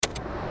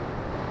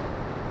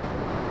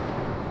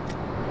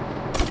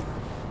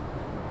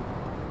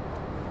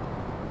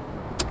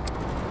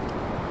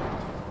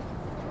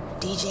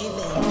DJ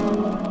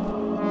Vin.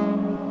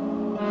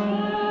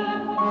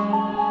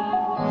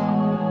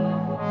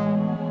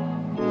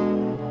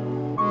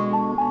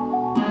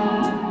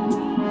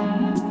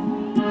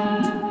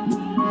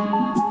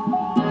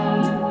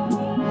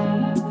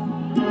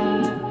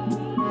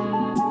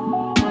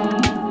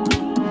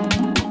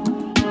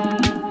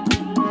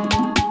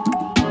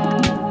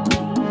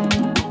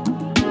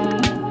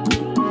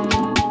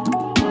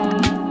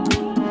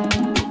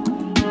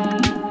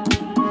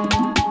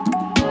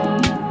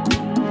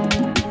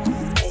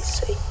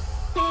 Sweet.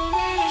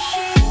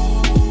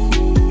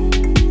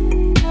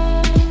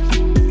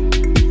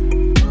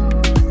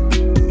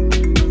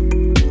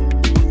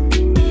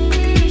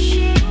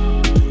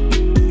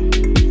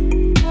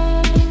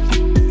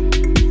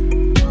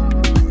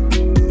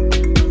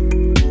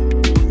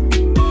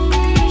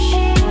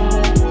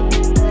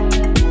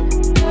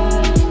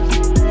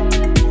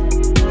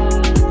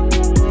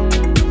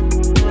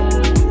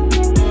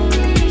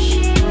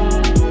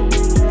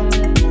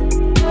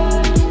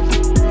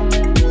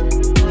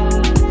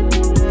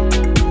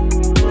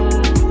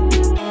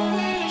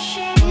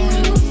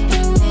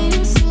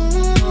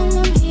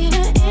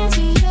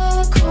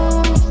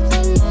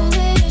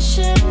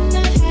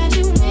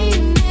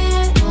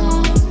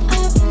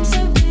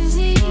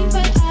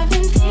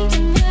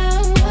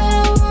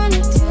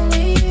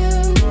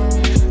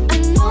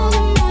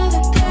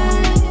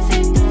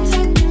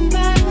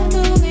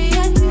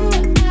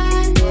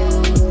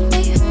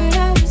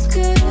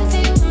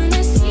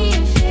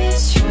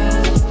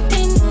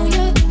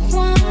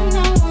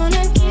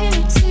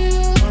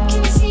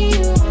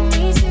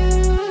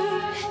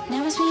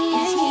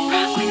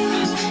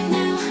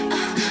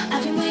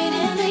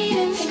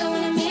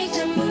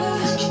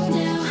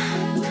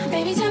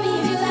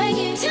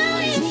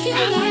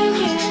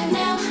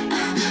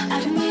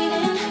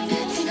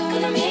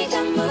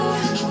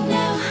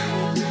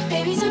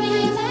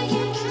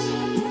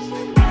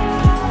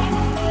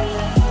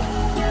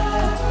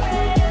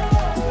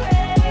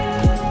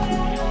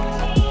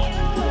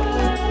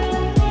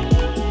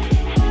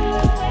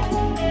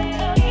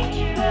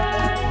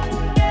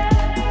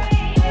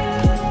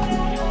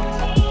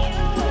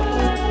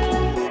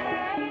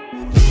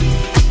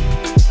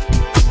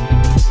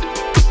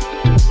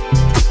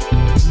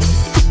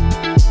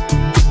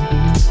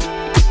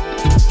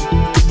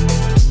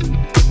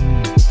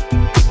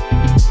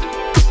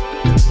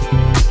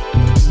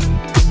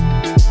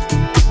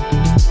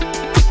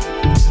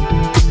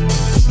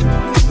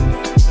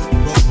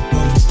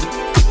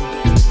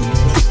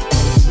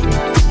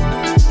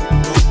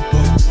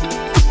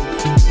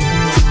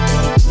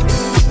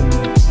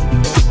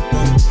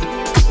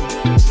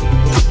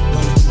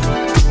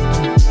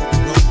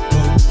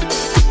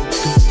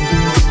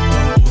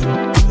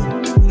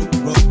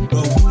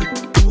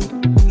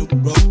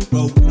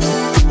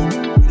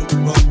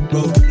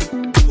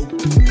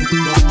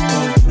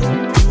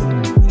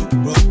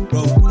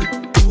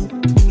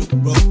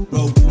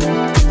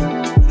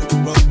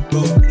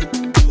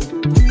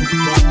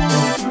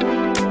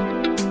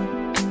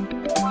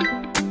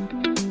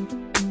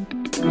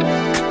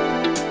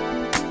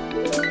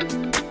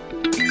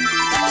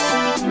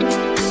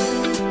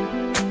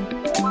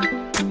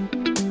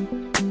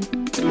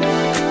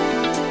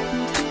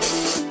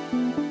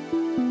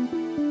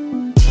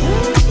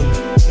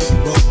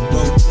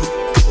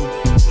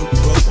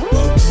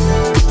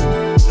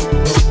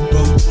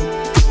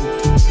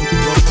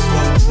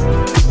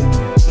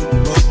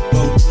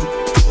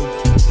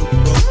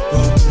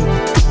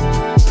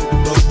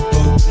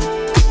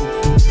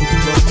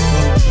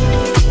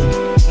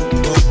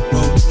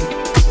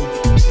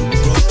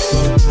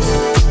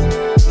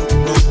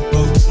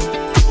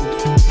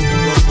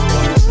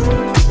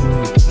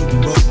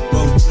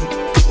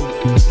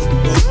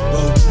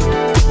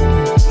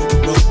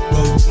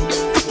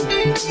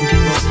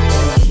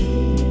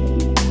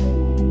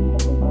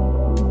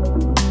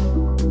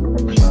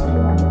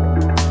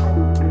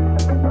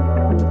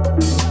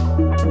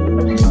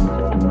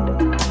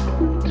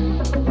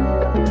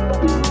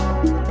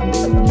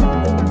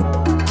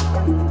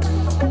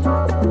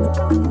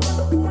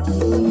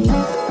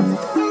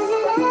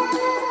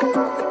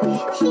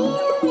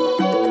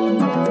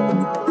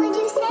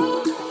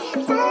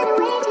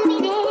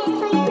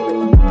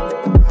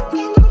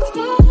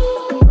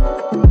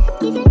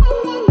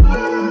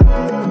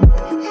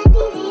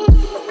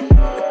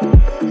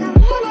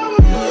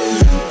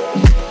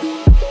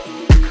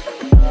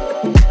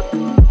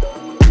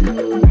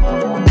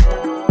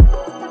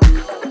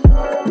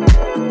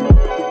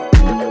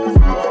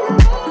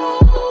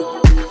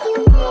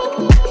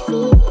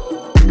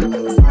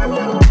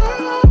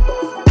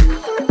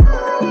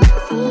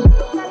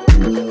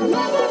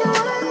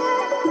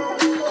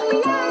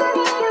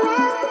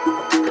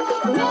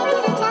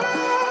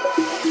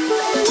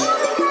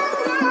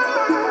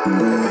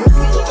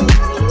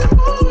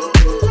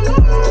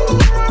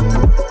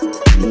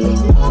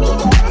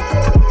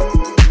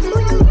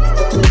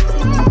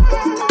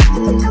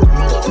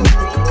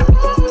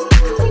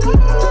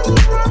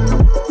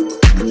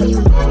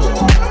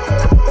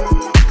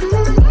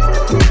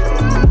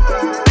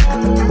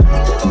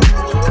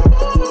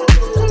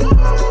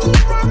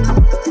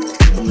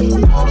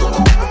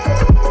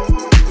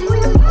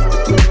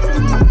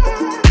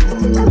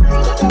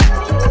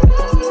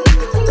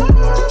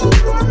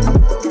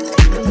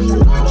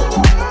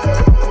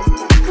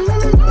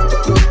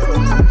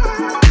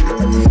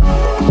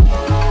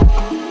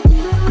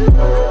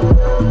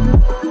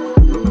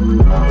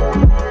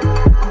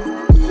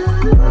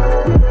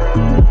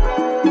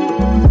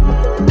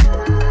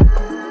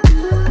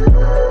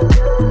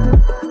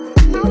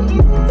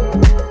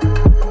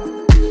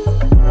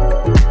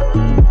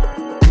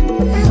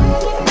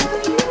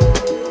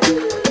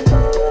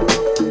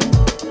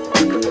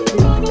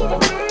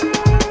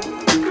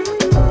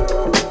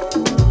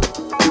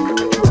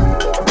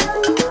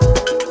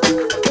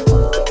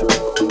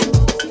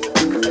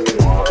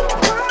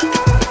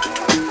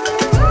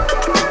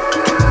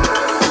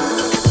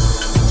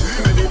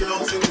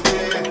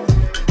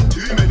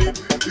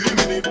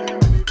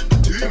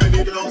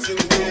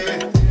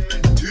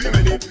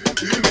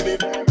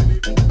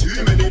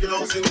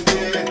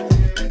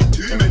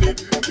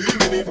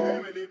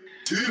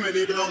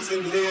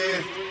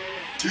 here.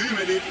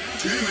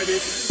 Too many.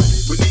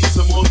 We need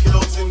some more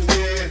girls in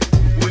here.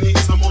 We need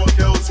some more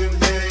girls in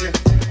here.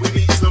 We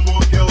need some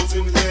more girls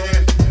in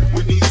here.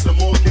 We need some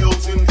more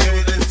girls in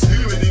here. There's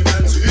too many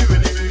man, too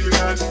many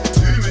man.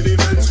 Too many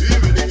man, too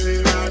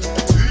many man.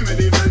 Too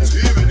many man,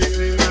 too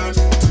many man.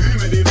 Too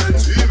many man,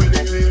 too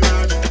many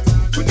man.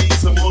 We need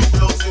some more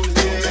girls in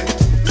here.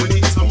 We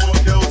need some more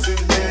girls in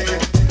here.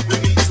 We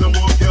need some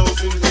more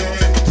girls in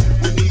here.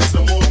 We need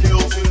some more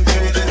girls in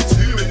here. There's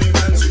too many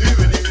man, too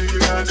many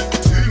man.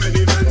 Too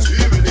many man,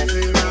 too many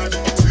man.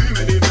 Too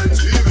many man,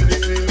 too many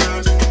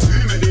man.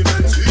 Too many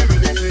man, too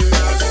many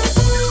man.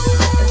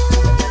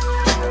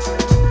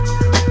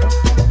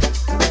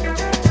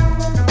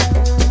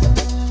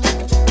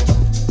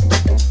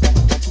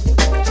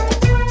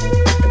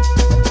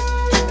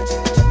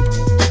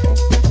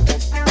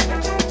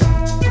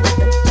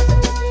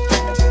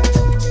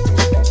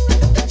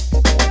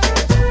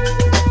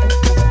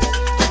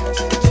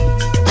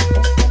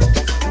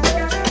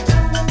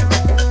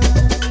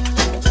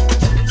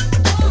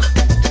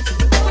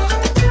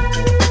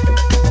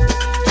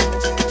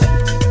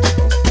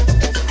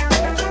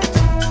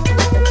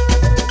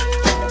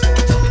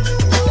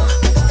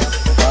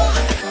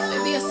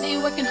 Baby, I see you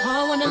working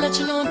hard. Wanna let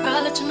you know I'm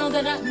proud, let you know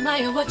that I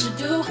admire what you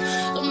do.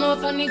 Don't know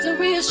if I need to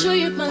reassure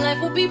you, my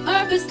life would be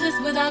purposeless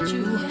without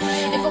you.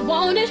 If I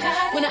want it,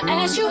 when I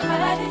ask you,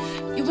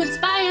 you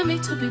inspire me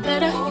to be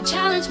better. You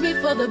challenge me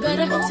for the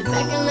better. Sit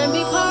back and let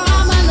me pour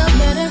all my love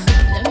better.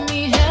 Let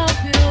me help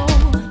you.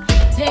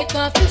 Take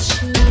off your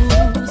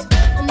shoes,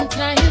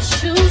 untie your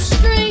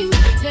shoestring.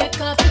 Take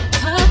off your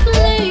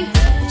cufflinks.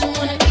 You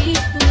wanna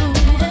eat food?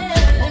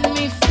 Let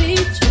me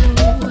feed you.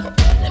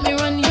 Let me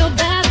run your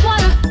bath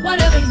water,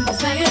 whatever you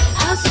desire.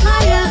 I'll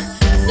smile,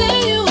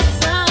 sing you a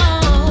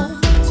song,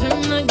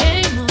 turn the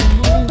game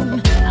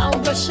on. I'll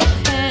brush your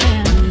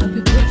hair, help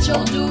you put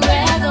your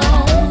do-rag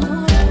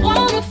on.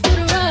 Want a foot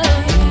rub,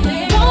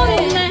 want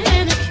a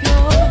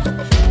manicure.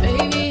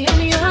 Baby,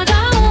 I'm yours,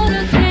 I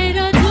wanna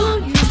cater to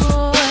you,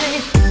 boy.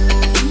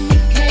 Let me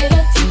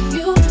cater to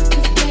you,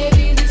 'cause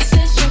baby, this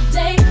is your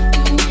day.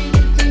 Do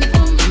anything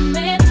for my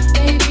man,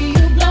 baby,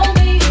 you blow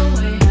me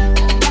away. I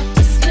got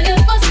your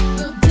slippers,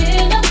 your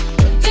dinner,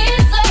 your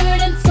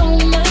dessert, and so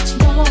much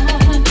more.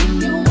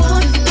 You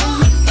want it, let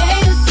me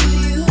cater to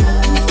you.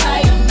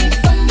 Inspire me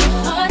from your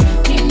heart,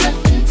 ain't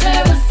nothing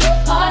tear us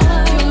apart.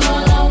 You're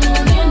all I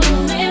want in a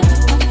man.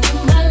 I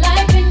put my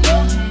life in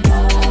your hands.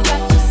 I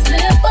got your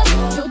slippers,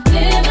 your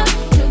dinner,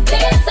 your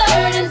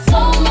dessert, and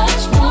so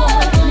much more.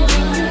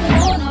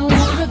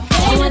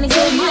 I wanna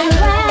give you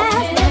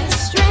Last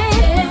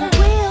strength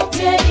will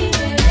take.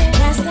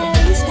 That's the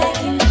least I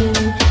can do.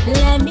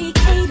 Let me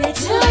cater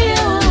to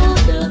you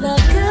through the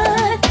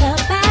good, the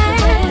bad,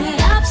 the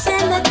ups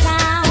and the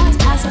downs.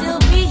 I'll still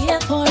be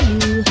here for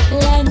you.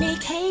 Let me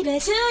cater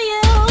to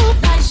you,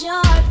 'cause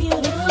you're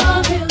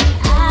beautiful.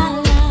 I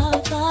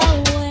love the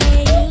way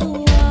you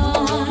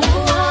are.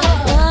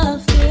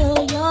 Fulfill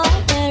your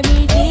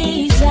every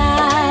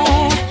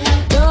desire.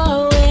 Your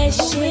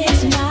wishes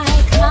my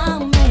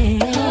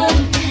command.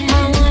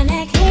 I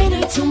wanna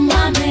cater to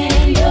my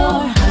man,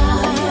 your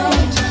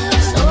heart.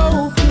 So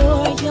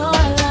pure, your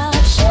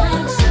love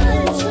shines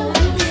through.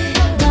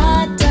 The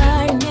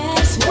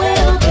darkness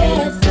will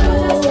get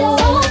through.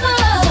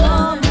 So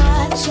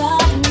much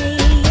of me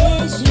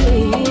is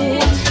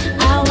real.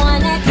 I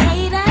wanna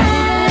cater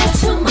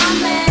to my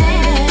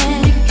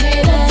man.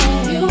 cater to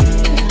you.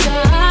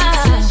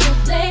 It's your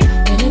day,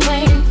 and I'm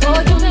waiting for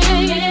you,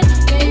 man.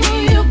 Baby,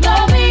 you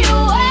blow me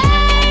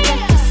away.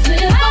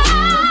 Slippers,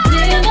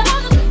 dinner,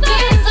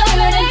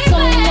 dessert, and so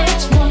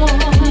much more.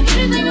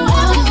 Anything you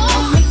want,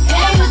 let me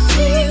cater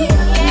to you.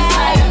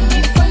 Inspire me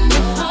from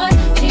your heart,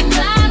 ain't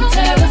nothing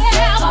tear us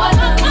apart.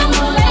 I'm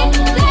all I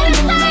want in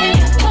a man.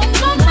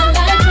 Put my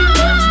life in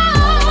your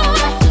hands.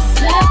 Your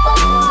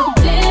slippers, your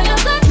dinner,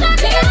 your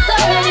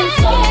dessert, and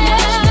so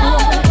much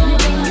more.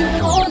 Anything you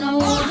want, I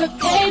wanna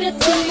cater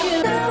to you.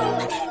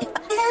 If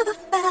I ever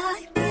felt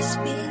like this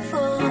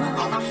before,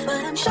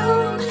 but I'm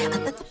sure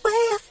that the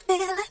way I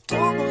feel, I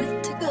don't want it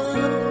to go.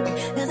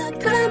 Cause I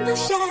climb the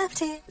shaft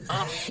here,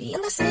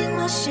 and I sing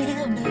my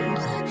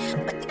shadows,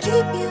 but to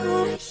keep you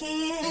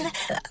here,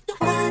 I know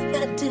I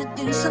got to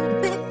do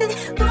something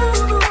for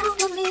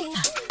me.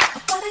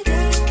 What I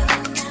did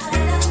all night,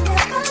 I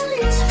never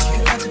leave.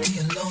 You have to be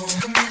alone,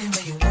 come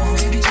anywhere you want,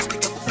 baby, just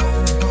pick up the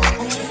phone and call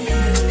me.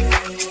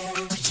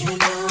 You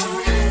know,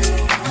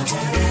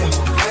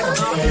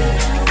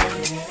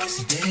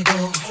 see, there you go.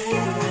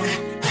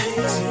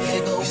 See, there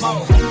you go.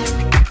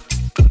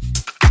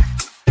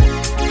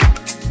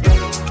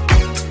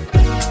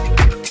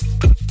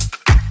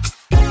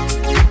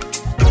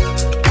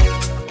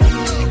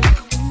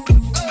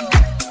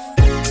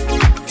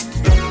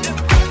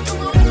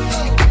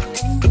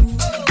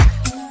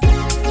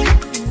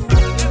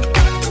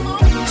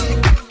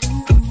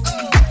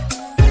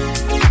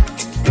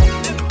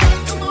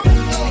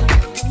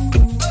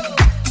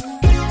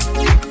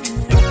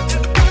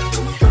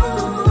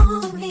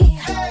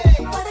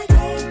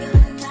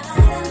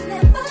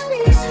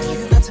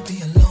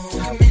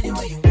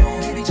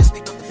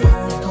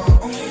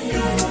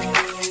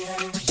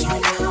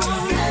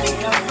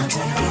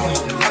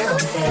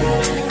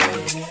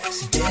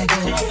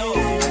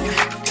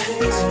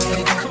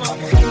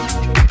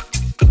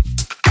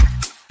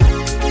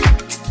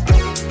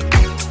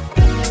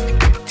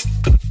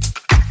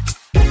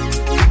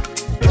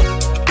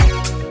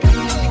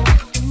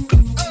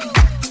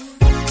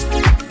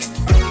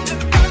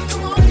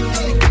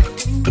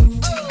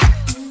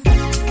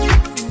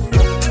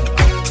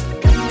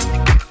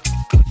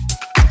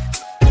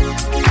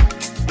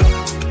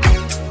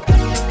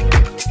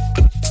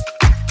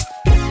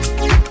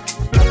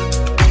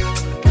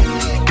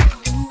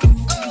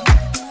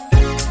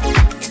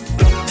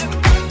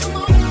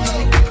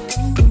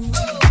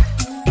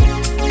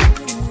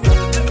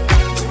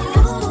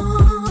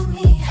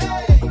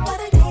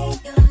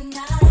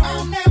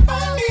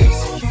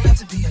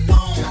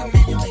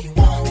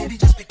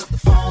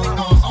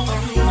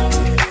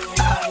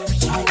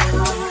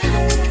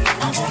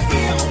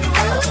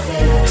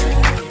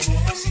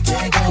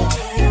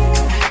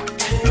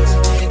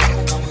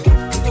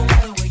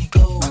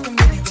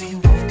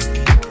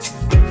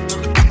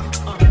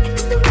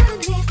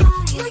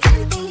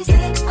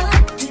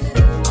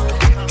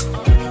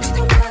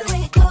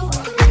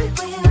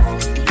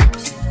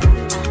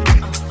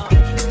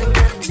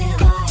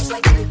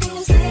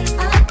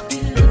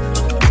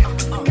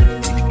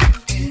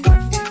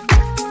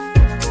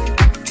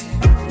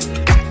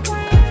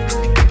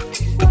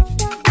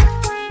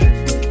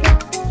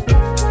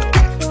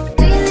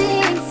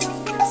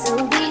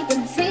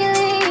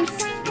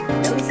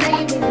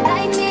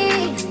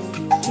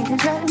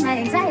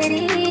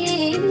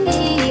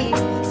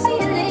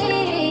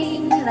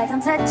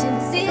 touching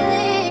the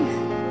ceiling.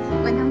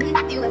 When I'm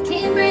with you, I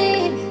can't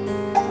breathe.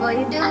 Boy,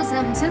 you do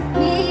something to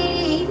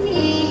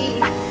me.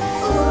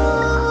 Ooh,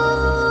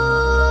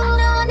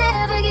 no, I'll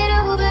never get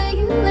over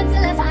you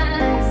until I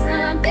find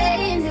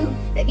something new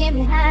that get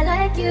me high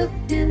like you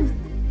do.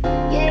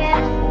 Yeah.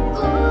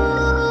 Ooh,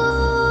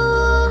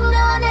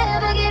 no, I'll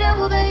never get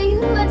over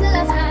you until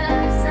I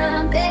find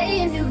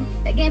something new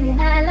that get me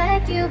high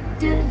like you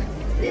do.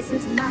 Listen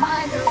to my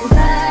heart go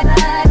bye,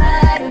 bye,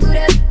 bye, do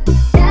da,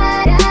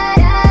 da, da,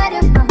 da, da.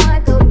 My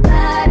heart go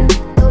bye,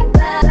 go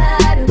bye,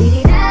 bye, do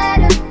dee da,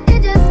 da. It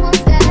just won't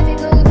stop, it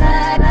go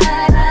bye,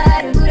 bye,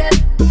 bye, do da,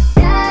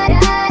 da,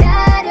 da, da,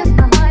 da.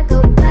 My heart go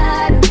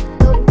bye,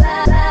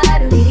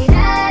 do dee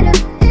da, da.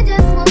 It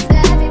just won't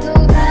stop, it go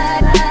bye,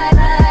 bye,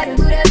 bye,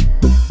 do da,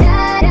 da,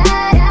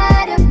 da,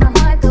 da. My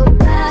heart go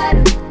bye,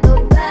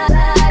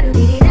 do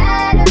dee da,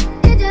 da.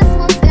 It just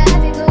won't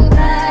stop, it go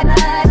bye,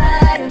 bye,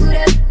 bye, do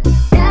da.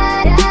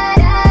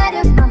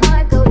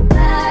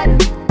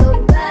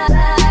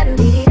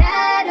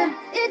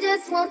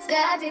 Won't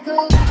stop it,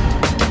 go.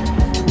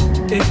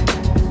 Yeah.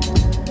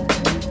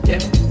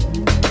 Yeah.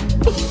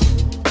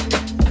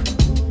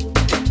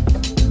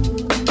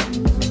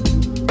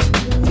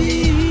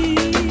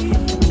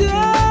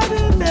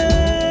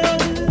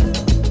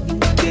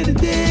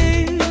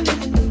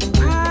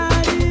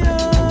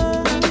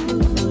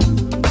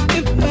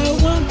 If I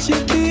want you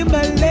to be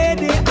my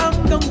lady, I'm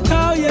gonna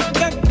call you,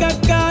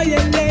 call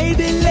you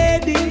lady,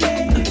 lady,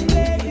 lady,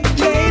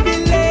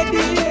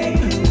 lady.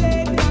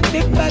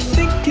 If I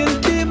think you'll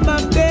be my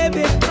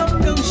baby, I'm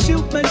gonna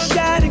shoot my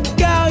shot and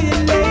call you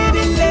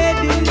lady,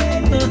 lady,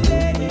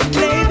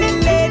 lady,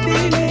 lady.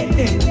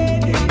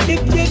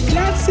 If you're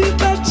classy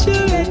but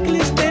you're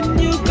reckless, then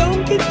you gon'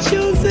 get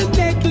yours a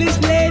necklace,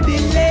 lady,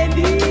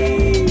 lady,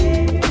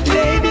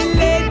 lady,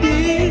 lady.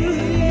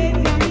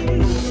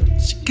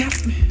 She got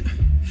me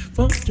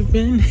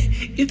wondering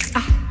if I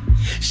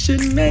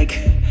should make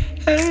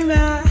her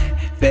my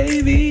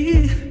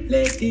baby,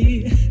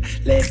 lady,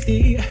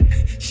 lady.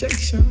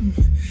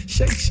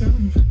 Shake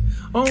some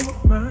on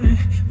my mind.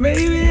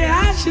 Maybe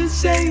I should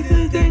say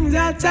the things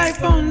I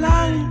type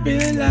online.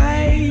 Real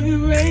life,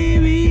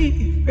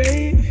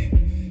 baby.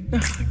 No, I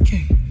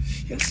can't.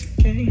 Yes,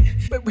 I can.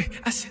 Wait,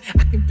 I said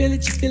I can feel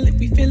it, you feel it,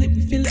 we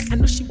feel it. I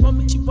know she want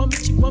me.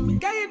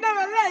 Girl, you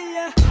never let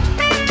ya.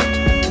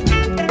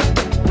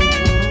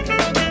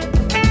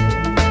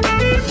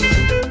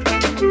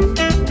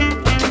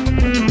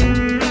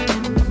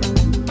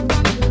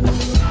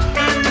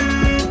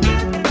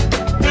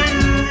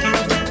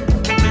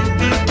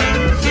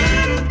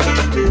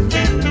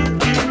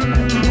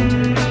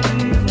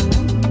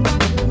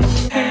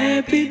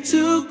 Happy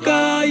to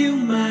call you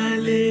my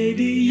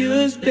lady,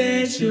 you're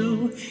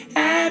special.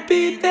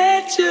 Happy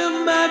that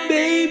you're my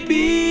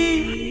baby.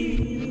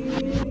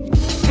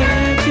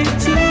 Happy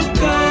to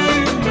call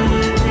you my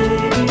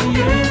lady,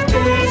 you're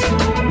special.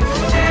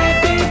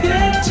 Happy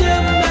that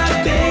you're my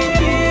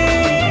baby.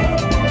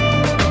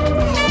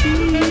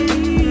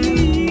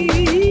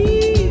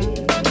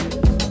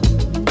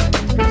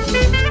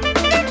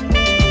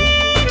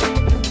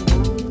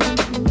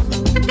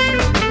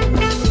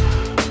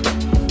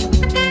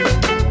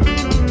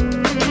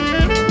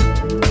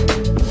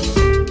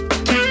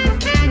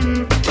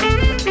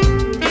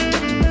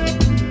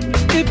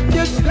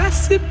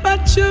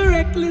 But you're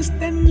reckless,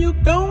 then you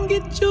gon'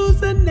 get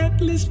yours a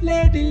necklace,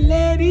 lady,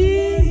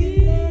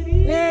 lady,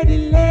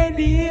 lady,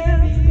 lady.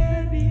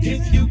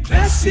 If you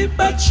classy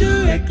but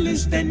you're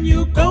reckless, then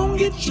you gon'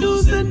 get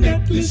yours a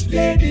necklace,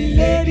 lady,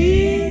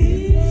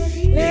 lady,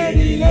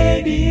 lady,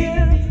 lady.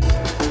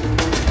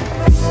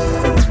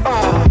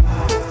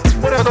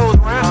 Whatever goes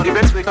around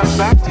eventually comes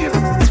back to you.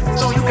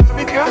 So you gotta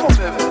be careful,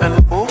 baby, and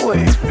look both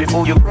ways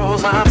before you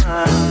cross my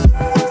mind.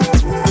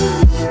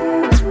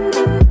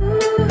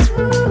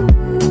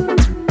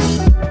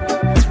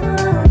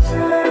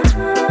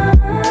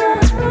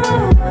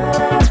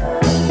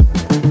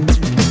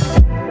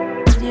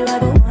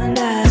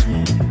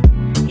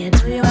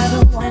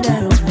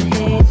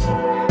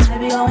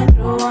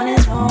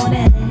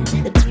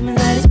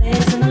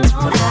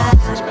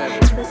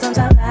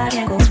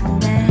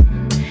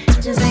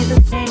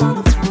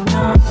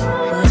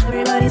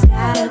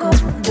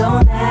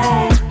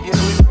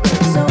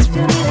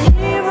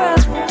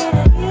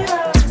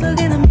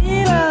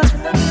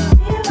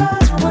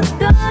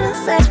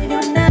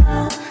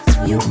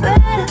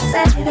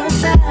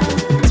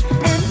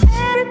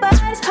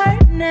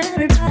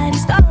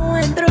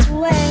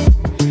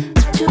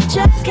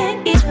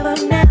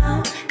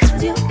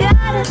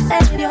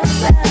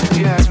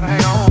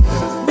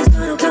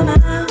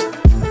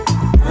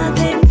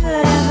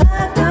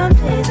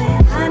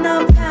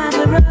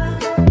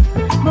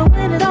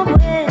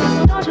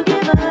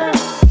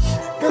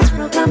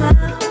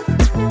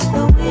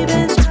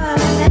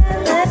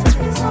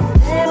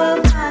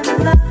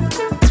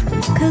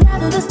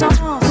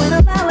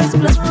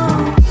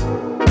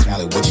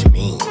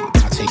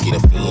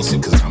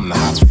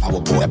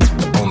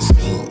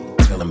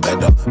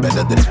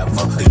 Better than ever,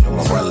 'cause you're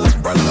umbrella.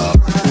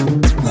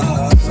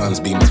 suns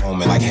beam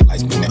home and like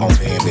headlights beaming on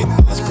Bambit.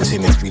 Let's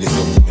pretend the street is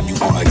your room and you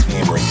are a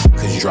Cameron.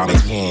 Cause you drama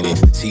candid,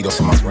 Tito's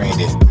my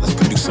branded. Let's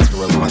produce a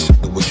thriller, my shot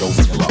with your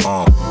vanilla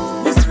on.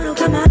 The sun will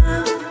come out,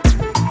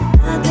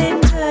 nothing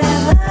good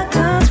ever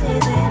comes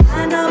easy.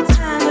 I know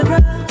time to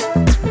rush,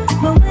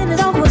 but when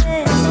it's over with,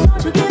 so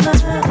won't you give up?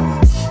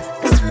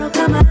 The sun will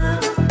come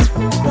out,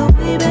 though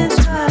we've been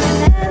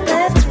struggling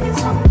endlessly,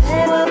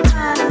 someday we'll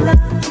find a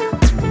love.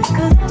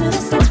 Cause into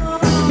the storm,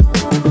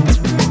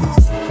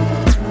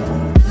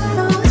 I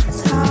know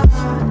it's hard,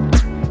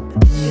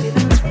 but you should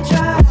even really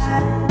try.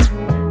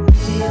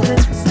 Maybe you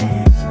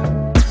understand.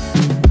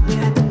 All you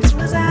have to do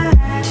is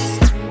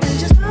ask, and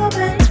just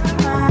open your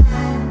mind,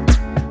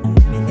 and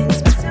everything's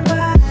passing by.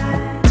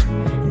 And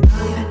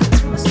all you have to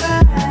do is try.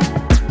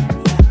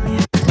 Yeah, all you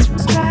have to do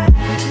is try.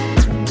 All you have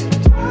to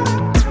do is try.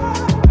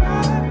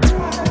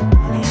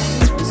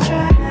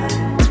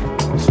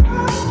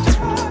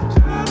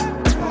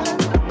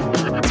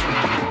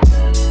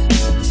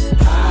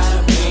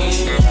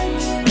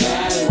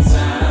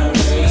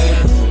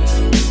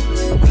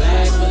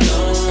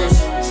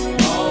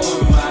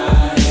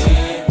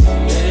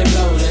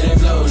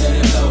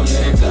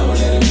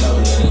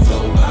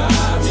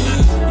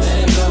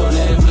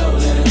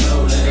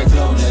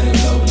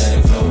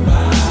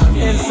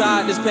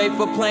 Inside this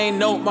paper plane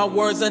note, my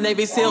words are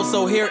Navy SEAL,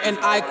 so here and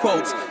I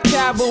quotes.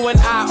 Taboo and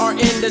I are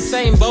in the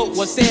same boat.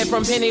 Was said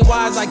from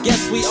Pennywise, I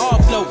guess we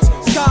all float.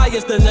 Sky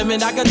is the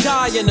limit, I could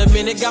die in a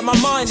minute. Got my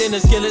mind in a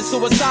skillet,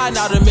 suicide,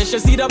 not a mission.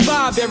 See the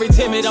vibe, very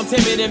timid, I'm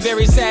timid and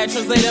very sad.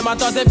 Translating my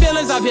thoughts and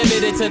feelings, I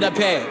pivoted to the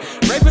pad.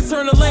 Rapists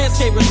turn to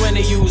landscapers when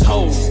they use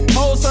hoes.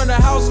 Hoes turn to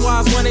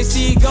housewives when they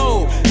see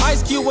gold.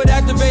 Ice Cube with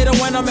activator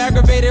when I'm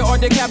aggravated or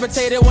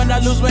decapitated when I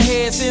lose my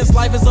head since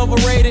life is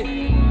overrated.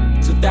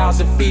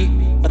 2,000 feet,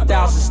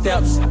 1,000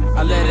 steps.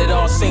 I let it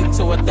all sink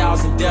to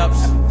 1,000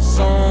 depths.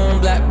 Soon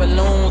black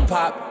balloons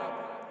pop.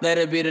 Let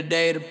it be the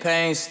day the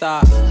pain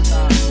stop.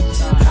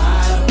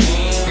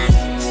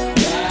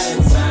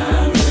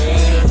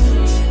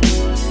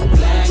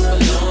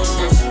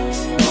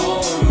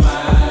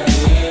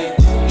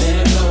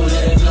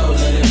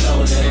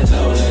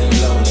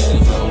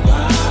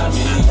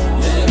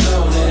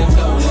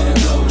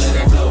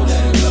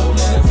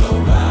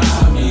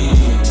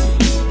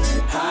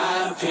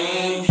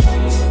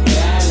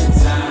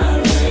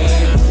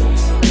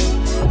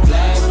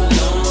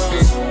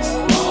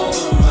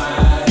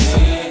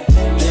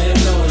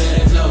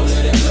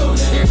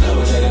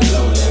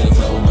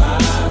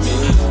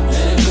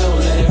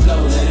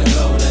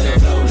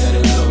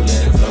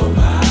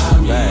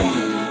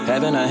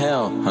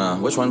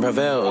 Which one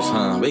prevails,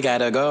 We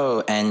gotta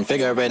go and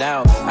figure it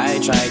out. I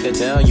tried to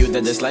tell you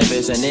that this life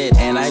isn't it,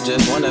 and I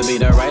just wanna be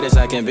the rightest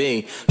I can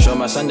be. Show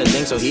my son the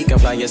thing so he can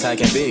fly as I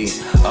can be.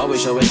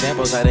 Always show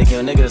examples how they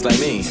kill niggas like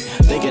me.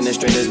 Thinking as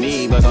straight as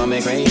me, but call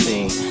me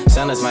crazy.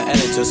 Silence my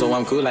attitude so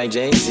I'm cool like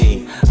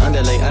Jay-Z.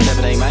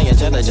 Underplay my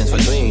intelligence for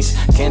tweets.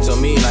 Cancel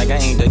me like I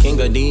ain't the king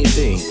of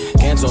DC.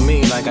 Cancel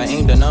me like I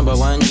ain't the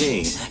 #1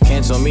 G.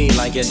 Cancel me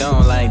like you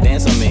don't like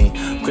dance on me.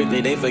 Quickly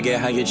they forget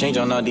how you change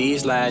on all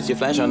these lights. You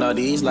flash on all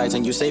these lights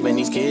and you saving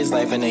these kids'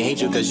 life and they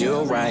hate you cause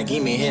you're right.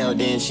 Give me hell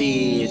then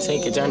she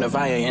take it, turn the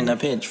fire in a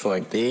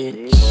pitchfork,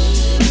 bitch.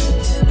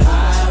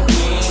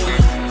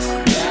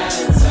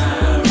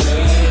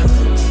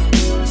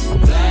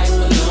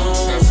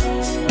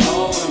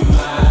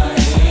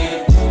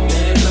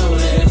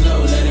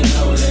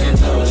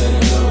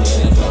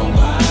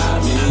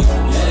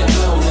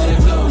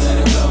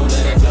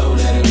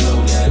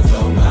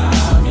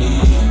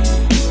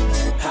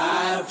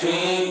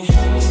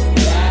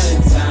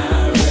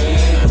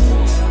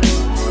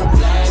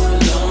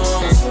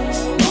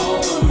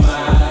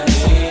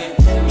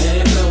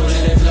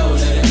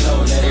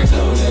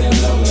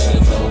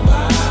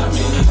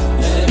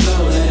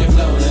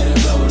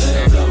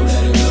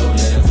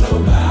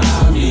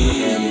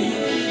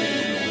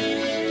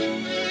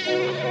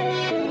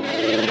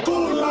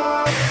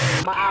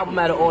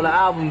 Out of all the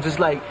albums, it's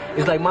like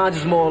mine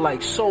just more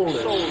like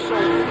soulless.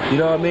 You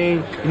know what I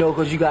mean? You know,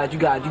 cause you got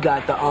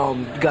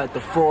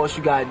the Force,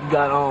 you got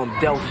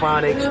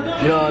Delphonics.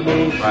 You know what I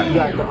mean? Right. You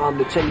got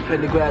the Teddy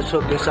Pendergrass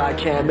hook inside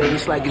Cam.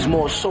 It's like it's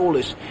more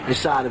soulless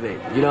inside of it.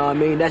 You know what I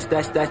mean?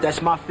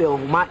 That's my feel,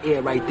 my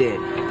ear right there.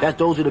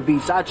 Those are the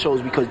beats I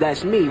chose because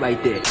that's me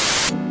right there.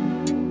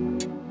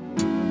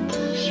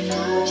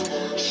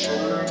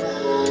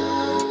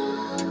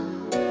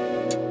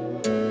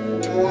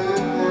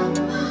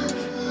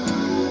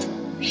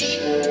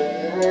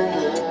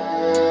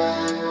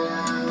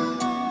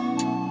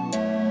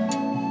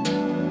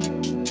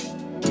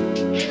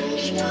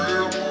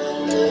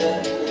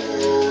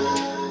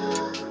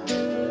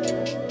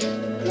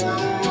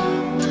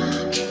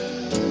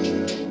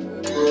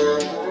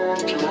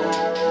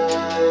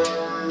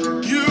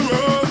 You're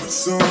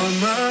always on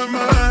my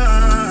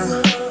mind.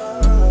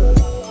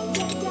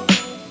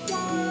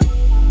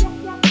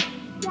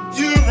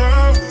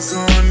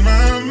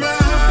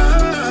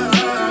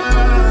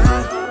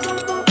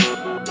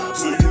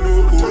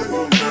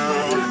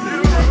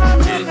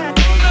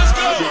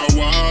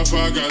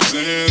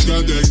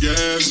 got that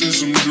gas and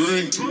some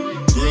drink.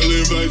 Girl,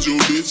 invite your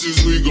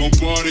bitches, we gon'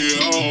 party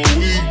all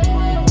week.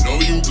 Know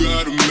you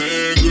got a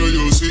man, girl,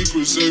 your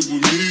secret safe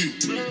with me.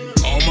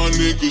 All my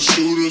niggas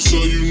shooters, so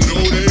you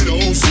know they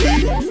don't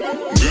sleep.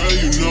 Girl,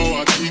 you know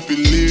I keep it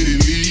lit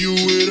and leave you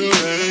with a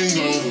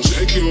hangover.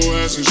 Shake your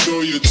ass and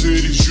show your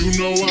titties, you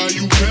know why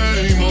you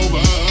came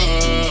over.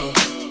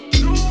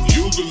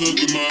 You can look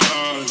in my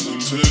eyes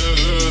and tell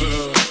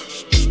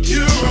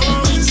you're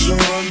always on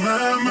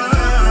my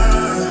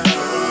mind.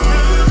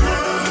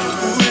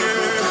 Ooh,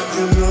 yeah,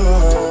 you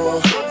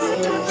know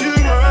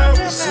you're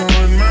always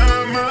on my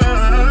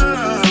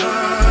mind.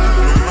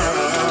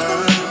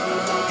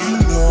 You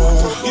know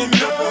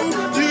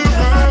you're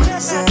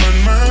always on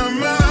my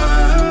mind.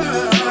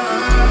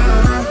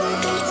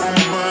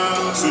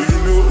 So you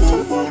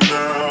know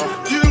now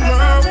you're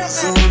always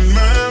on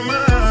my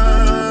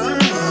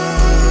mind.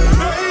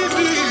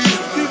 Baby,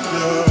 you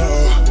know,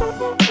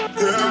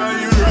 girl,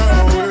 you're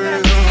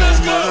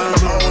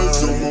always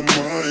on my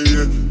mind,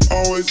 yeah.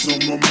 Always on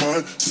my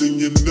mind. Sing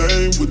your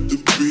name with the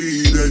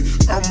beat, eh.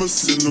 I'ma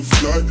send a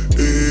flight,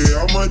 eh.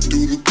 I might do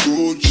the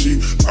Gucci,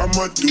 I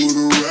might do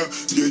the rap.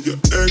 Yeah, your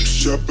ex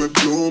shop at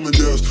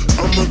Bloomingdale's.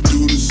 I'ma do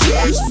the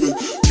sex fit.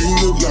 You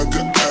look like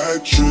an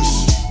actress.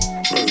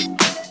 Hey.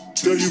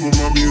 Girl, you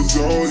remind me of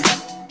Zoe.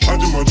 I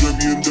do my drink,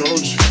 you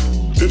indulge.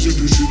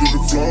 Introduce you to the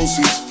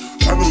flossies.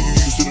 I know you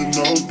used to the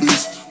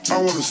nosebleeds. I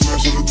wanna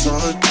smash all the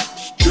time.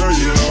 Girl,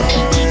 you're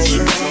always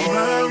on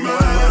my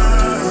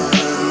mind.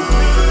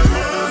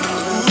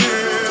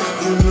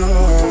 Yeah, you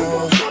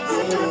know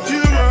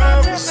you're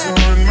always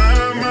on my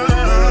mind.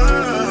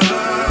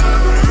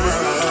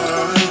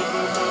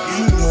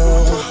 You know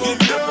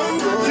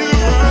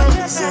you're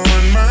always on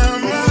my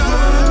mind.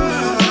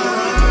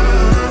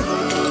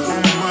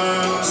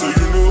 So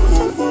you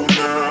know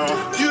now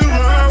you're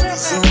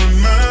always on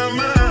my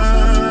mind.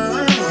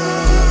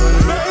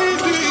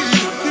 Baby,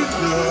 you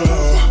know,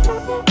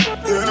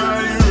 girl,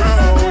 you're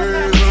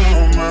always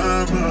on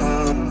my mind.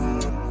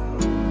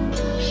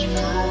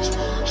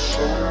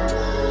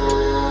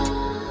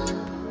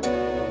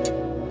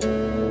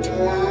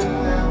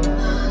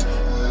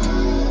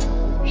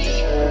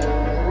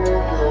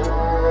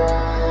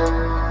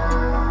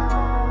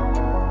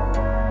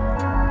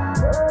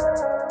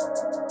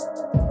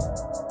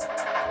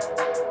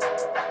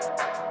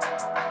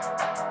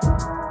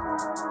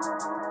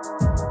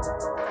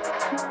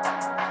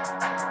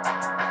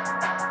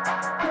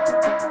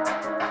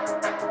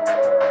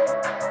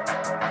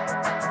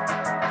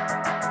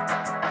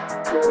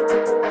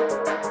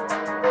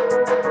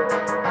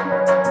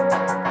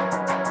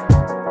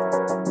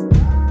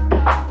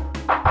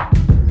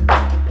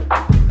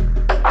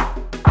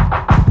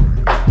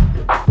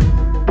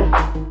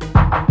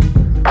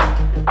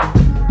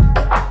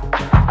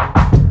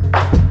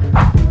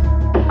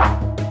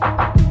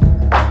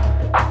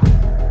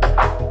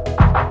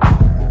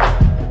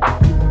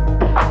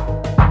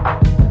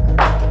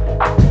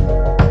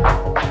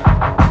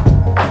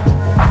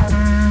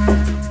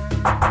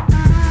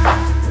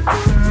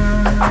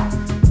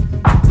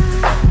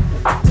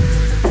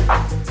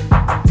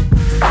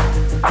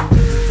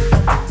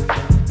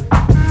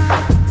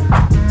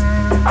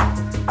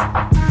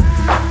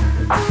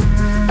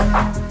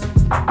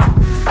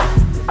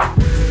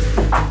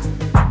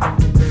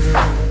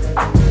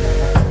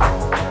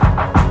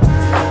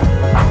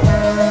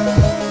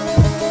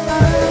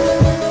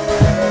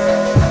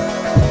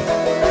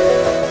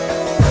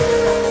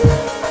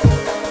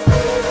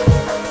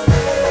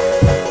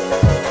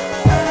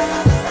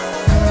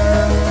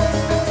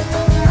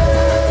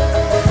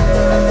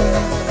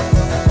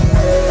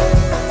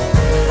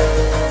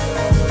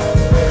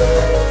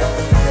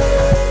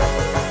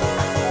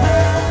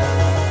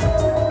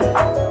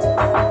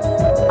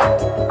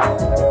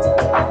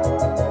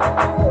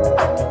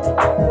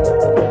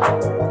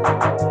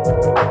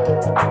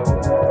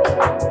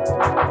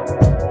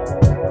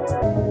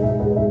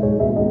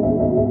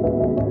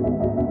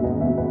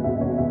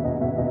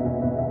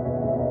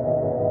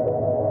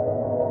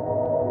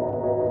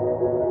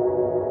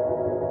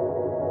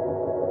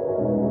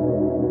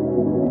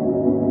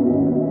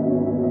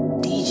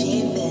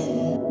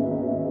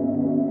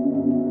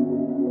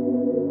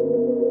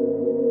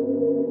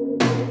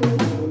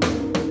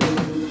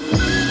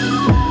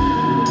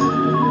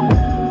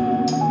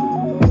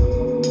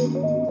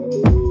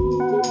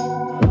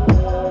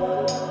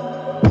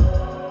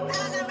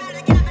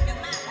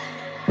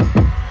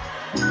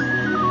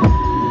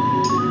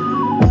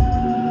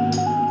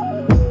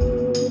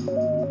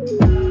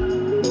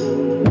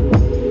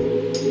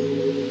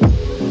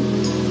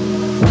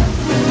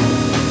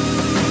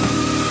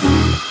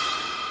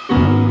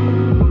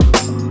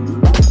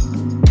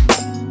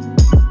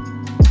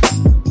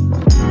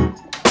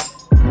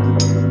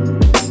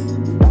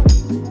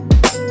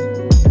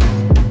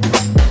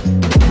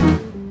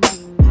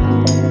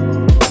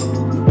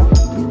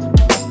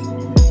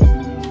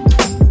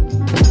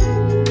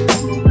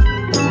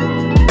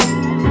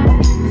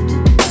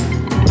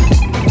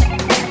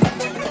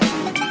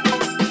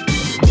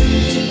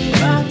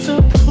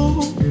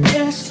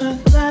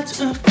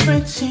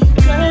 pretty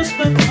girls,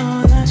 but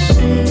all I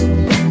see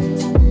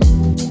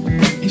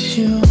is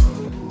you.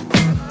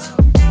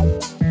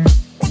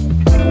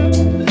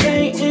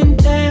 Laying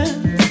there,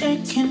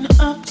 taking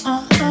up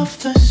all of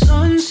the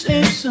sun,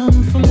 save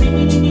some for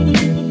me.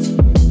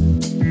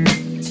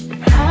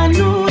 I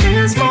know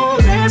there's more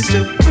left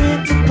to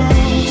break the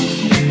bone.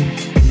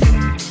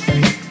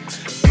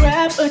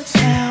 Grab a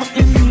towel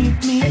and meet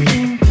me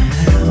in the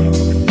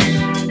house.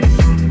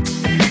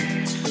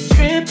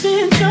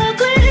 Dripping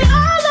chocolate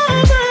all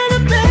over the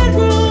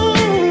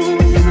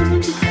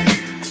bedroom.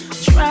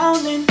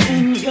 Drowning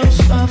in your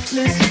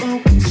softly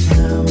spoken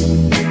sounds.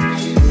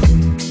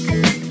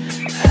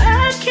 I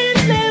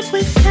can't live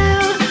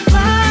without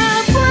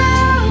my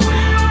brown.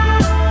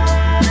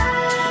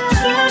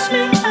 Fills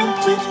me up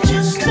with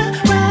just the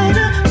right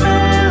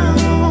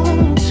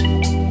amount.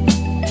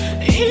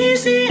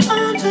 Easy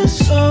on the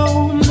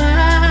soul,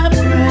 my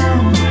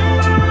brown.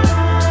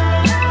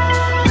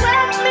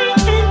 Wrap me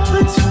in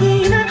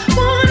between, I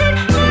want it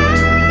now.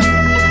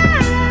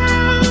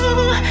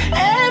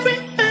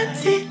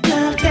 Everybody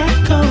love that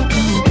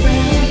golden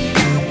brown.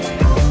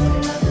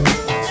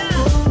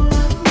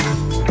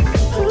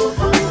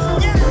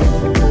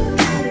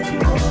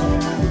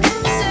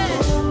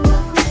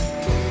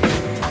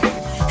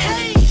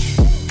 Hey,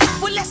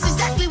 well that's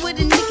exactly what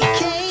a nigga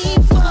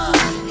came for.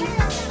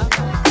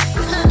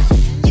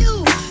 You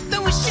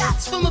throwing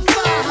shots from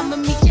afar, I'ma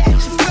meet you at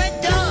your front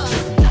door.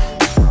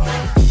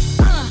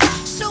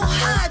 So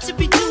hard to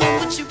be doing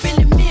what you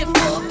really meant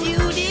for,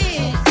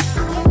 beauty.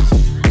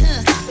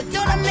 But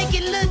don't I make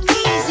it look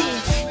easy?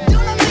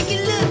 Don't I make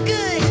it look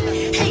good?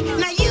 Hey,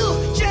 now you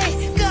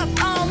drink up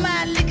all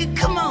my liquor,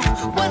 come on,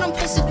 what I'm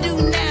supposed to do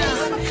now?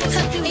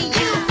 And you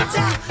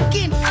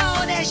talking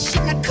all that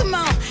shit, now come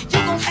on, you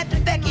gon' have to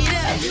back it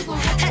up.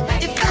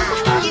 If I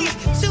get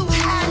too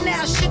high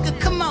now, sugar,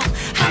 come on,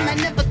 I might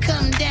never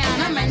come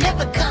down, I might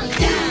never come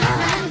down,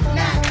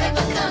 not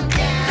never come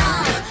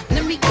down.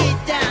 Let me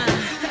get down,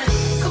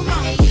 come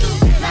on, you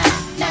might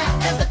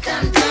not ever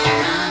come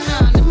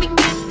down. Let me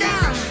get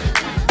down,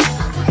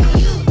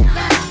 you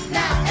might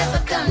not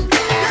ever come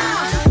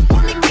down.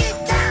 Wanna get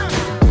down,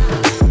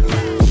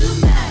 you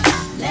might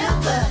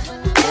never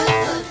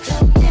ever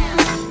come down.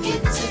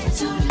 It took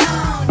too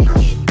long to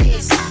get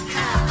this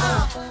high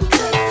off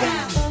the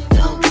ground.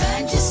 Don't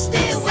run, just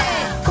stay away.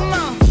 Come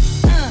on,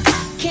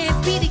 can't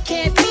beat it,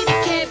 can't beat it,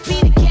 can't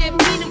beat it, can't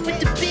beat it with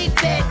the big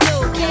bad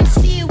dough. Can't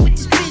see it with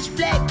this bitch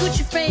black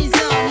Gucci frames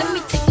on. Let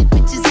me take the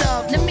pictures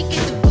off, let me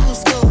get the full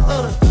scope.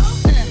 Hold up,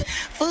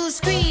 full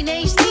screen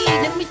HD.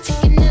 Let me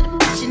take another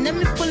picture, let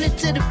me pull it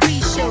to the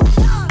pre-show.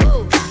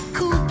 Oh,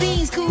 cool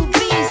beans,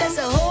 that's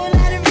a whole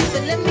lot of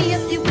reason. Let me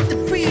help you with the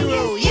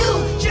pre-roll. You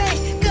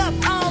drink up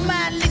all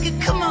my liquor,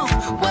 come on,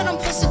 what I'm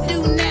supposed to do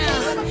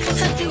now? And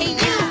you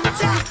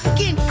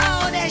talking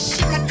all that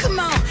shit, now come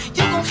on,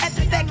 you gon' have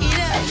to back it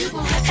up. If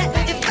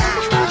I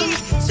get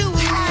too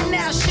high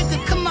now, sugar,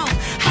 come on,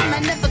 I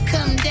might never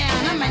come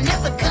down, I might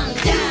never come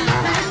down,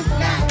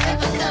 not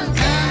ever come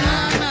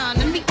down.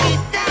 Let me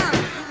get down,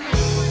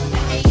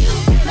 and you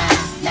might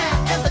not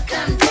ever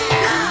come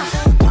down.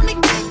 Wanna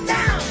get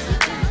down,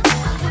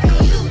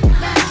 and you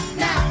might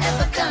not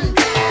ever come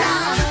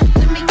down.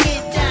 Let me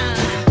get down,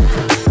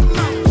 come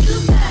on, you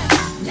might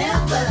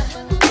never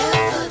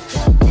ever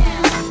come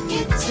down.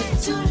 It took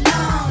too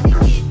long to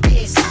get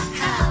this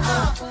high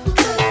off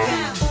the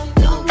ground.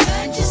 Don't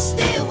run, just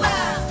stay a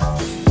while.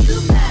 You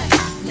might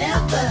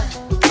never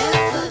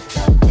ever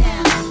come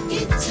down.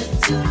 It took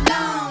too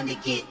long to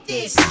get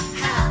this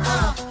high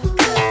off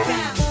the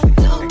ground.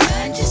 Don't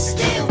run, just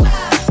stay a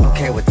while.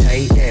 Okay, well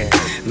take that,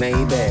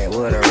 Maybach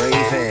with a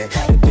rave at.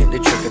 The Bentley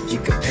truck if you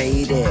could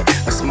pay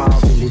that. A small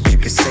village you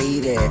could say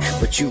that,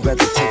 but you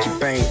rather take your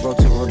bank, roll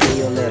to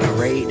Rodeo, let her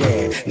rate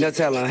that. No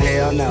tellin'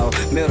 hell no,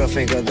 middle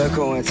finger the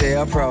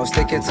COINTELPRO,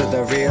 sticking to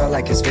the real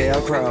like it's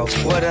Velcro.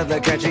 What other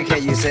country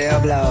can you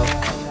sell blow?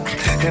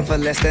 And for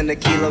less than a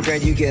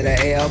kilogram, you get an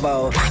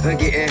elbow. I'm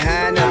getting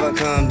high, never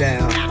come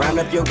down. Round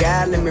up your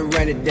guy, let me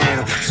run it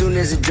down. Soon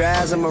as it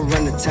dries, I'ma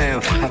run to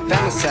town. I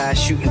fantasize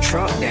shooting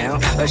Trump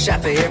down. A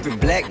shot for every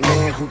black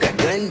man who got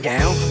gunned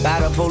down. By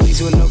the police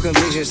with no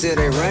conviction, still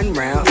they run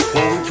round.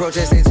 When we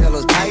protest, they tell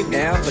us pipe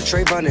down. For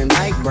Trayvon and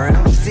Mike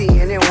Brown. See,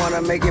 and they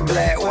wanna make it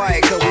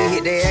black-white, cause we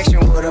hit their action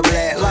with a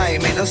black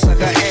light. Make them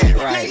sucker act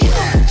right. Now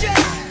you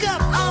drink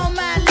up all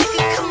my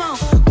liquor, come on,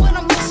 what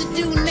I'm supposed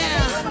to do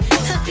now?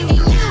 And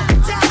you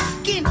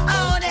talking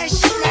all that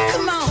shit, now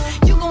come on,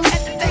 you gon'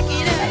 have to back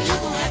it up.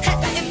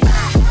 If I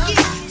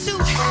get too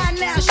high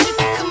now,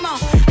 sugar, come on,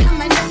 I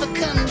might never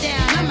come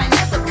down, I might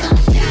never come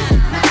down,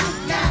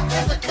 not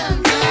ever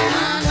come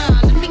down.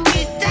 Let me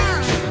get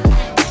down,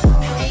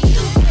 and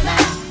you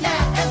might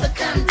not ever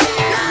come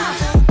down.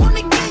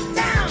 Wanna get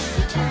down,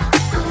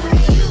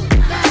 and you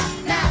might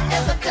not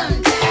ever come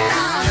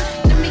down.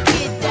 Let me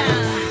get down.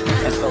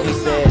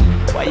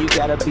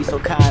 gotta be so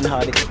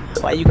kind-hearted?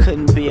 Why you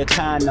couldn't be a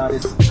kind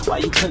artist? Why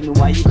you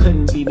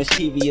couldn't be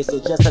mischievous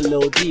or just a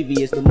little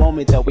devious the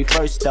moment that we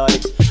first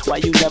started? Why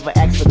you never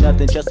asked for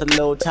nothing, just a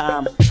little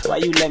time? Why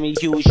you let me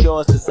use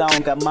yours cause I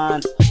don't got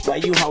mine? Why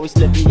you always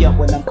lift me up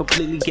when I'm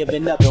completely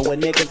giving up? And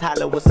when niggas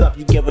holler what's up,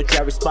 you give a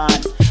dry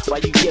response. Why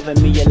you giving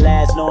me your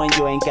last knowing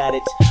you ain't got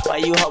it? Why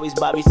you always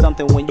buy me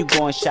something when you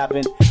going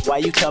shopping? Why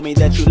you tell me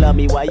that you love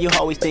me? Why you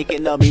always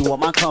thinking of me?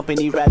 Want my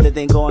company rather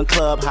than going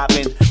club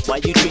hopping? Why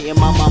you treating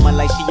my mama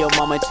like she your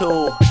mama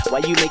too? Why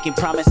you making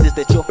promises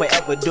that you'll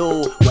forever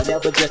do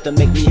whatever just to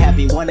make me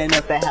happy, wanting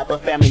us to have a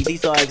family?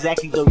 These are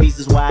exactly the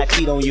reasons why I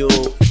cheat on you.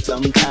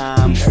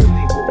 Sometimes hurt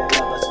people that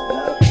love us,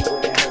 love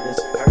people that hurt us,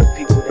 hurt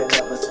people that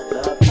love us,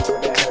 love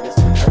people that hurt us,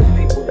 hurt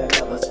people that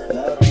love us,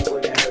 love people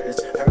that hurt us,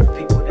 hurt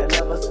people that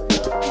love us,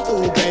 love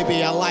people. Ooh,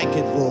 baby, I like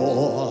it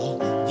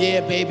raw.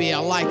 Yeah, baby, I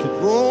like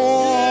it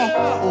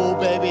raw. Ooh,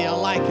 baby, I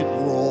like it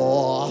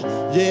raw.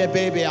 Yeah,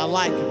 baby, I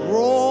like it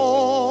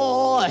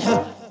raw.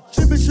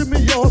 Shimmy, shimmy,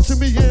 y'all,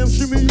 shimmy, yam,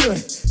 shimmy, yeah.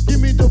 Give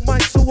me the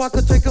mic so I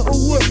can take it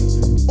away.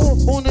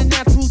 Off on a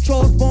natural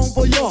charge, bon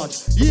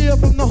voyage. Yeah,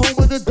 from the home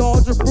of the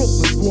Dodger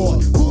Brooklyn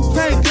squad.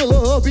 Wu-Tang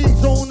Killer,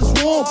 beats on the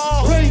swarm.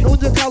 Rain on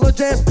your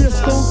college ass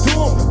disco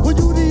dorm. Well,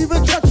 you didn't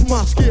even touch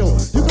my skill.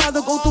 You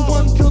gotta go to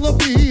one killer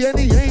B, and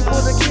he ain't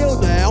gonna kill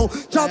now.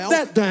 Chop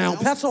that down,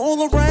 pass it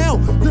all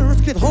around.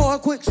 Lyrics get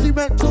hard, quick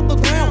cement to the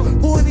ground.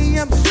 For any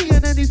MC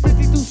and any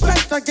 52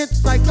 states, I get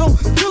psycho.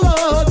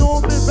 Killer,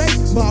 Norman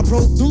Bates, my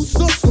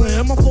producer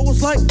slam. My flow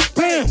is like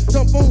bam,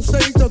 jump on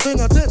stage, I think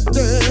I did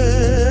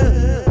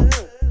that.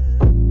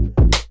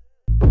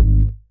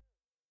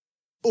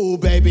 Ooh,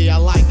 baby, I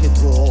like it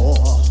raw.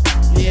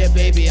 Yeah,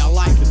 baby, I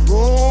like it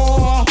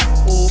raw.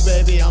 Ooh,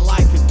 baby, I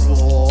like it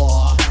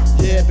raw.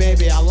 Yeah,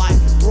 baby, I like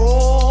it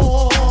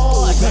raw.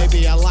 Ooh,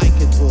 baby, I like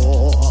it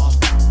raw.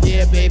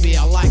 Yeah, baby,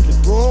 I like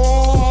it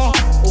raw.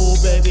 Ooh,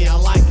 baby, I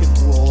like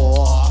it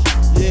raw.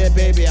 Yeah,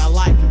 baby, I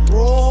like it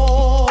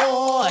raw.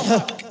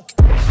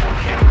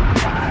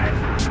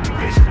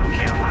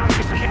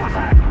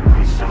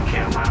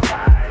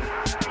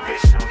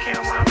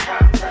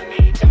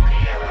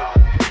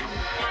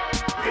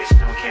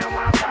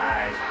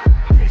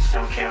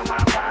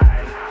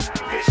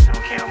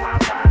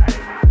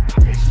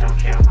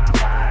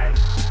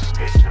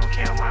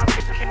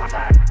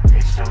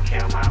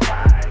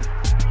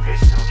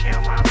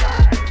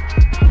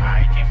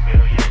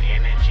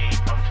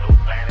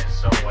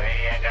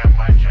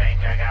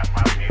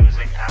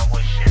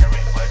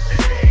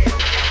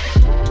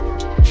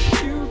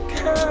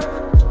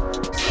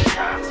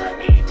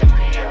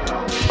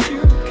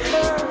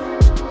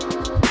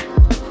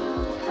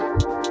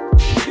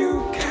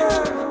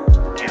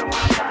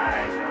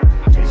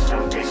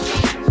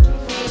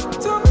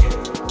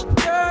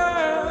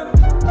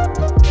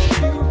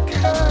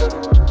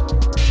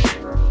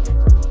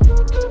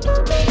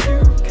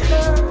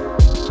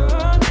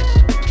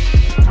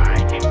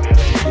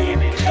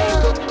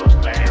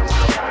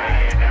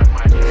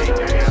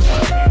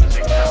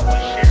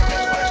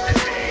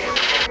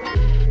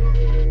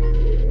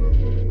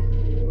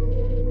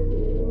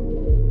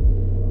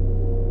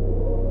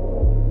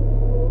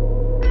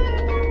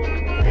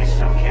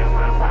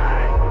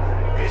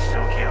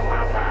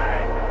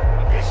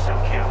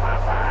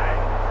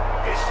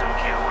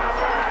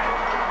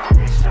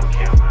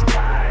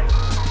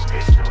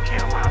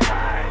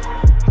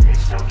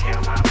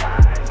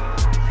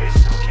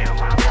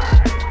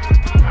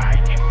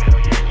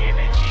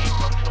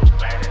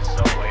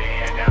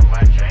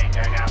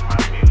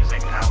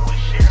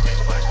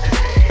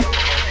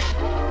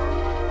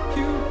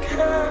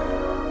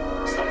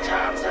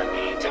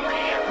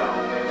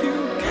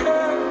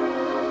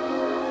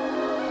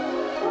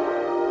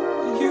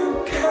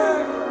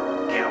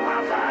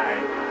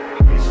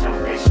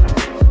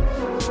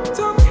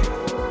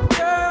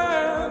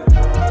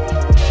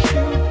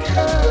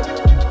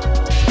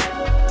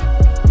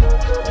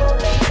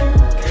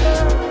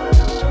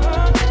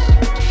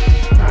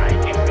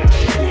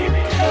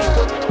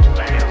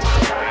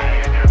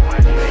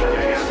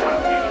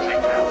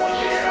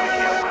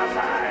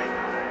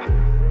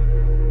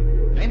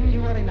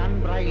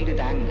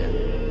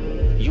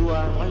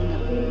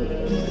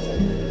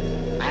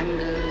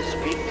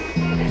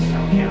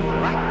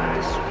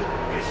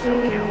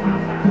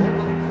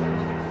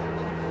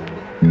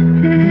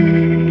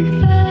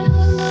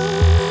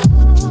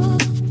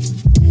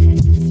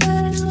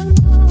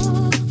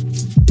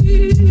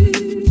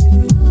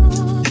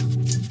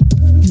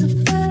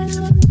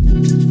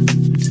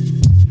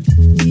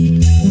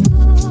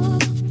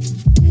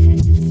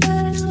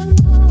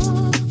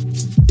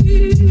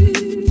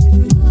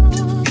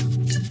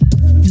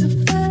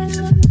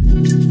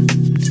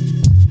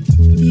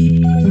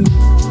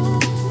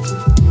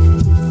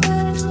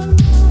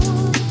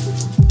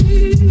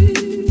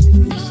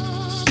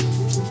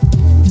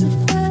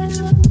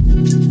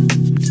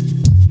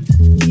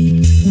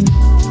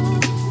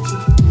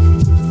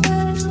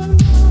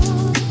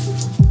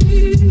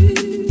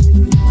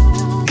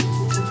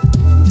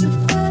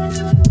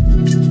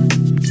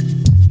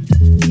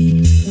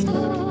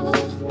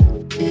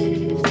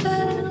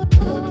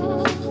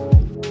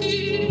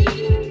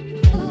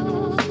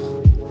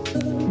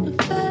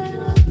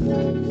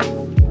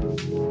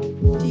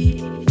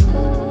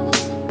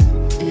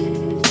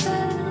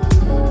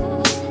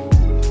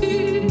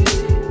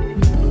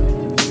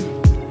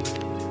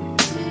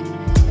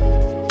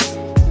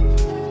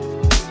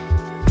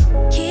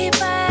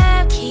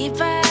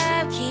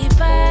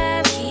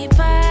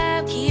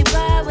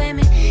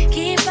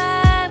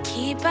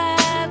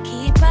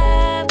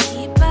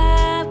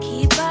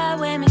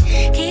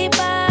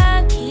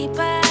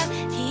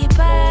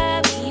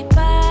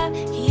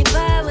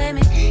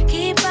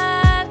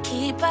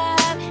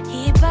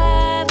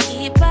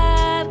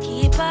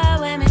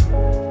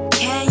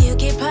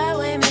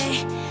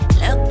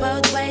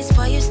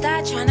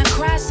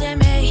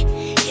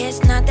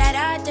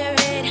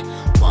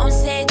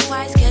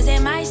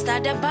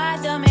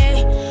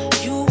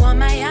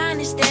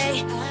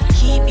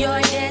 Keep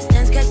your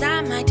distance, cause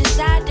I might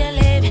decide to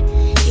live.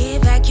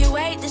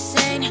 Evacuate the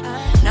scene.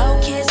 No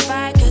kiss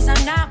bye, cause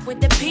I'm not with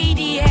the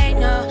PDA,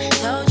 no.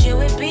 Told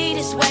you it'd be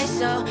this way,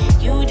 so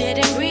you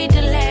didn't read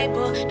the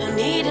label. Don't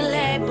need a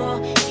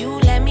label. You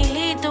let me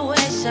lead the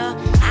way, so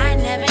I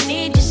never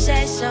need to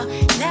say so.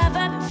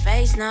 Never been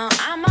faced, no.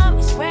 I'm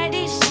always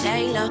ready to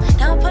stay low.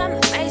 Don't put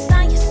my face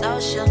on your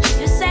social.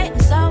 You say I'm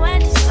so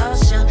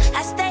antisocial.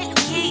 I stay low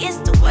key, it's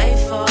the way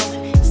forward.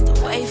 It's the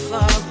way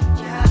forward.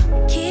 Yeah.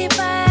 Keep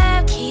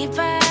up, keep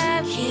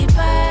up, keep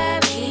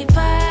up, keep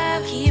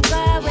up, keep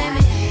up with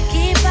me.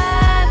 Keep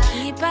up,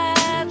 keep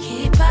up,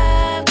 keep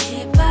up,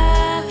 keep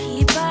up,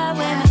 keep up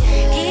with me.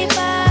 Keep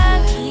up,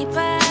 keep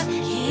up,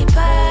 keep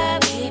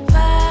up, keep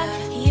up,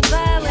 keep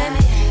up with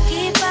me.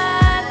 Keep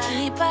up,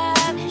 keep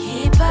up,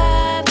 keep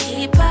up,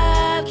 keep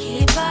up,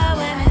 keep up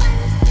with me.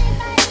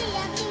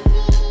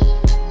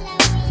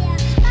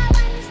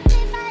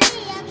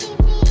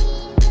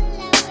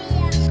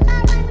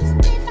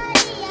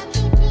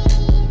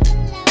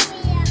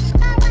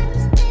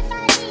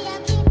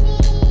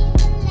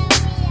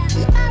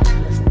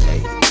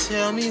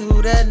 Tell me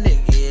who that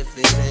nigga if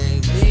it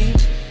ain't me.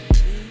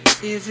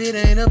 If it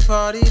ain't a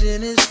party,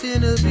 then it's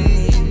finna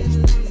be.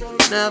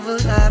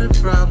 Never had a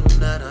problem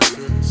that I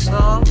couldn't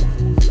solve.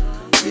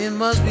 It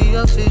must be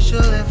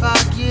official if I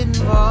get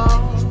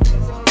involved.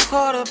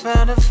 Quarter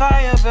pound of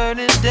fire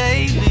burning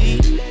daily.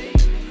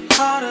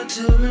 Harder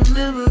to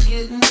remember,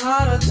 getting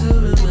harder to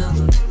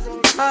remember.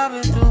 I've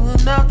been through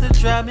enough to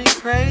drive me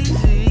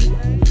crazy.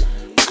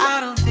 I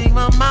don't think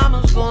my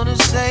mama's gonna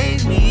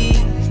save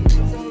me.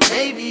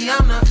 Maybe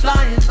I'm not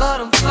flying,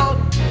 but I'm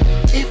floating.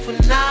 If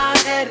we're not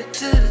headed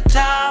to the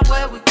top,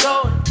 where we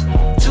going?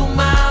 2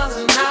 miles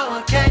an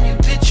hour, can you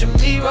picture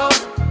me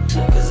rolling?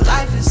 Cause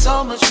life is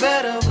so much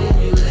better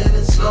when you live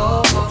in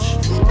slow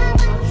motion.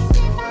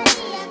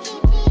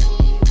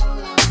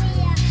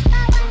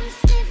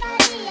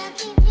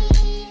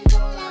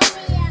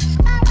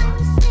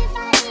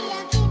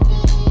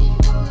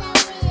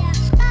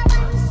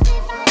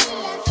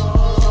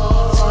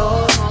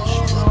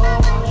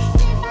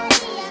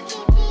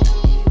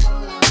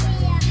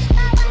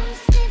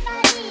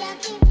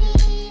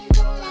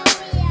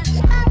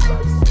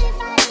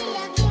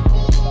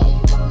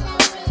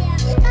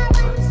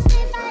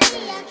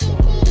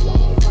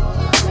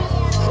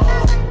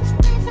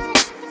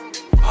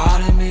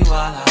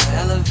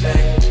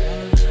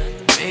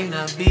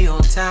 Be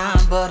on time,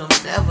 but I'm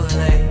never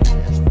late.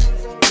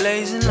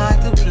 Blazing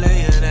like the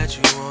player that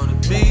you wanna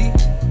be.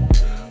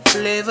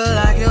 Flavor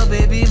like your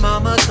baby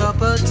mama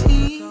cup of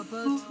tea.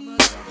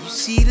 You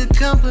see the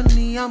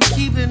company I'm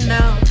keeping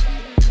now.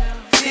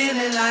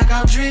 Feeling like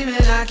I'm dreaming,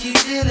 I keep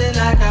feeling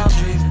like I'm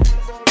dreaming.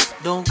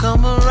 Don't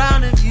come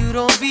around if you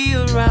don't be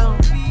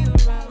around.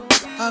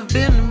 I've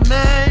been the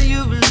man,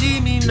 you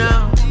believe me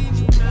now.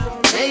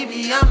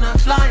 Maybe I'm not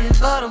flying,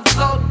 but I'm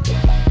floating.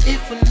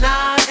 If we're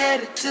not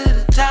headed to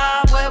the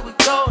top, where we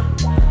going?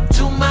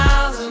 2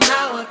 miles an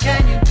hour,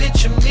 can you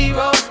picture me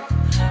rolling?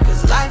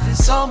 Cause life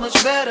is so much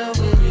better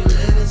when you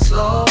live in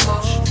slow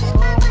motion.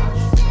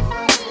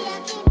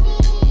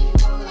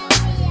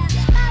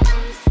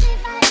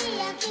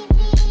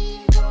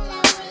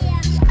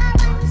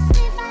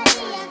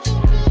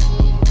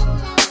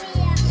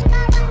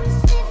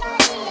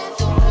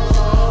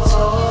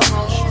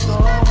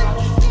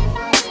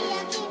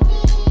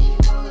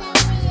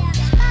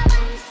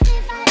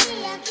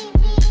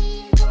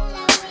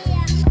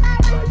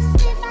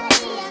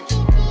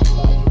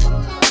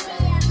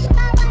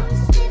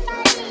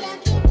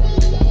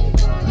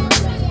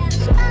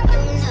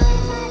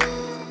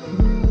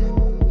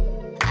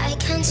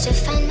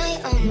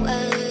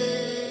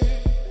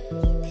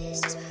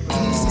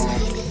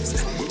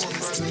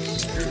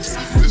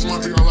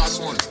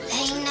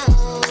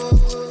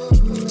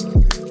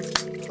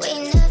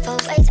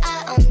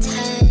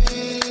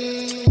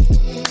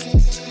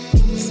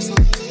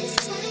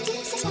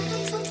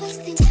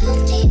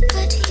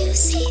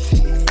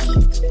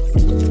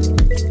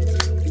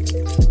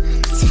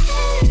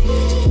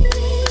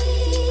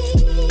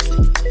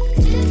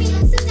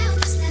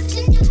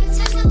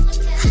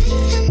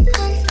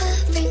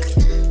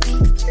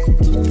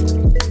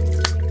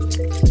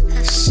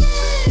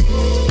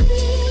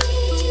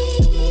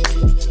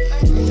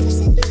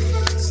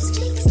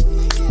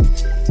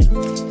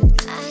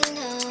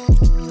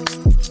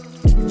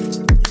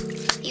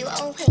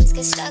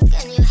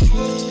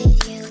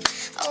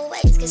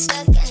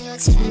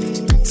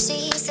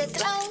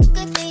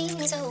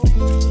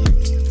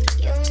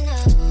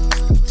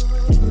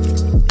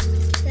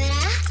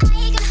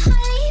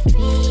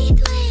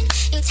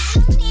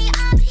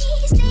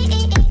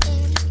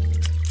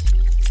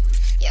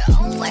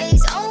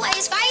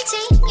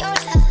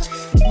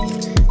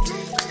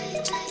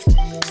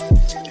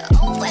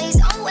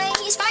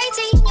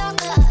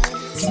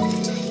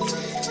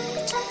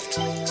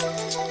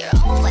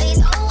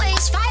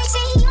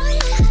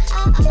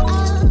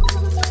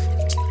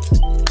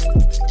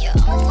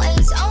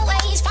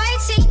 Always